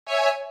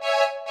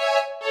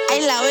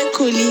Drilla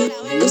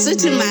it's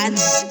too much.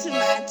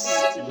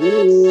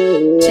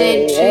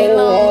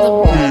 Drilla on the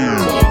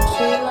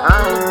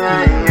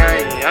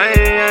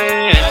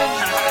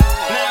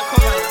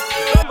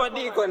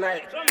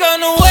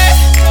Gone away,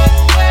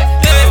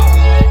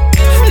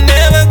 I'm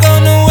never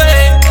gone away.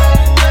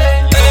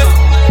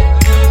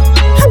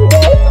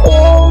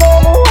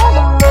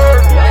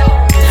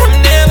 I'm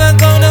never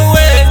gone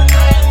away.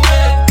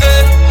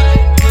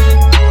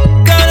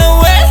 Gone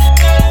away,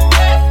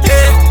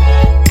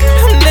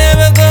 I'm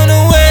never gone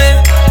away.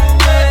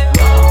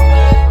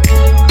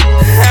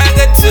 I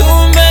got too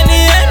many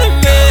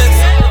enemies.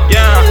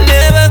 I'm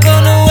never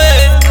gone away.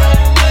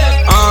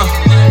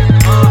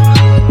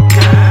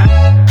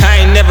 I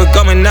ain't never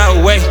going that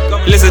way.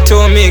 Listen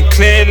to me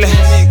clearly.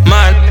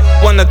 Man,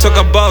 wanna talk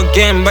about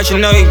game, but you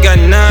know you got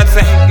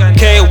nothing.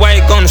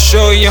 KY gonna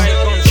show you,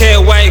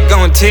 KY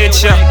gonna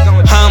teach you.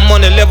 I'm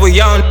on the level,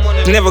 y'all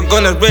never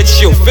gonna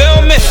reach you.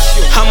 Feel me?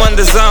 I'm on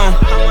the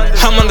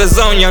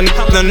zone, y'all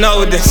don't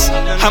know this.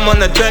 I'm on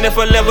the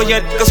 24 level,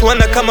 y'all niggas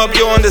wanna come up,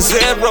 you on the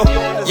 0.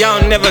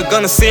 Y'all never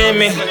gonna see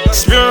me.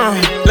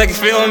 Spin like you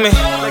feel me.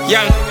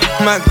 Young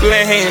my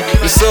plane,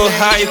 I'm so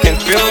high you can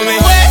feel me.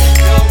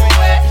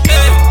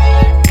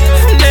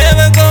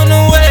 Never gone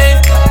away.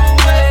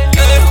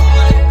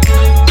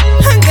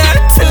 I got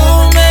too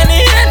many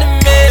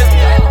enemies.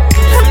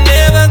 I'm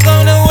never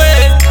gone away.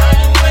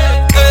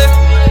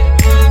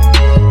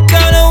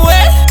 Gone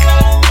away.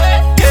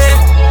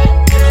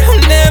 I'm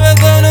never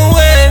gone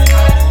away.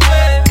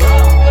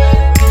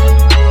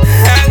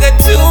 I got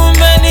too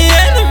many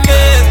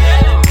enemies.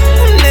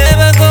 I'm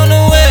never gone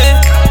away.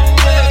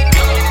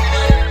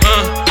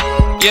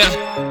 Yeah,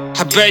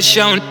 I bet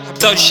y'all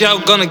thought y'all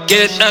gonna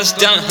get us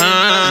done,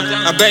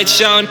 huh? I bet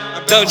y'all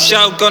thought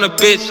y'all gonna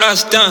beat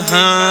us down,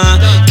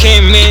 huh?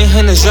 Came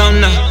in the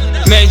zone now,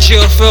 made you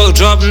feel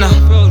drop now.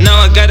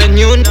 Now I got a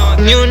new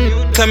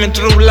coming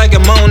through like a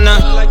Mona.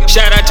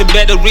 Shout out to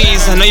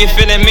batteries, I know you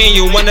feeling me.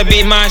 You wanna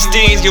be my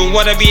steez, you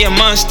wanna be a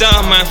monster.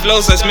 My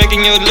flows is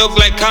making you look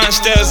like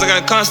constels. I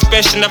got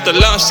constipation after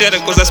lunch,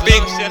 cause I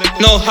speak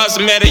no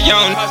hustle matter,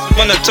 young.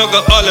 Wanna talk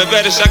all the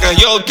better, I got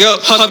your girl,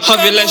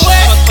 population.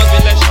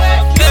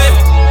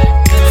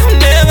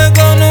 Never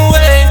gone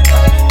away.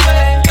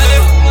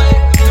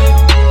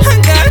 I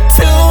got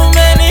too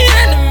many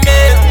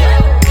enemies.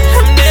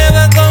 I'm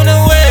never gone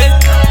away.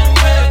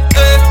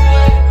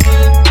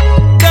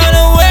 Gone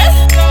away.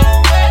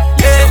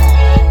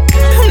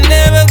 I'm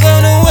never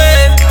gone away.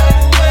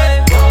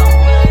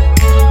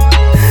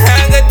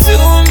 I got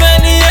too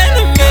many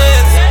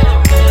enemies.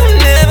 I'm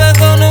never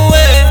gone away.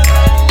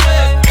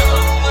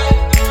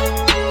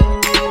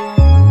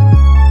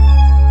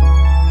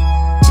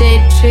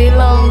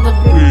 Drilla on the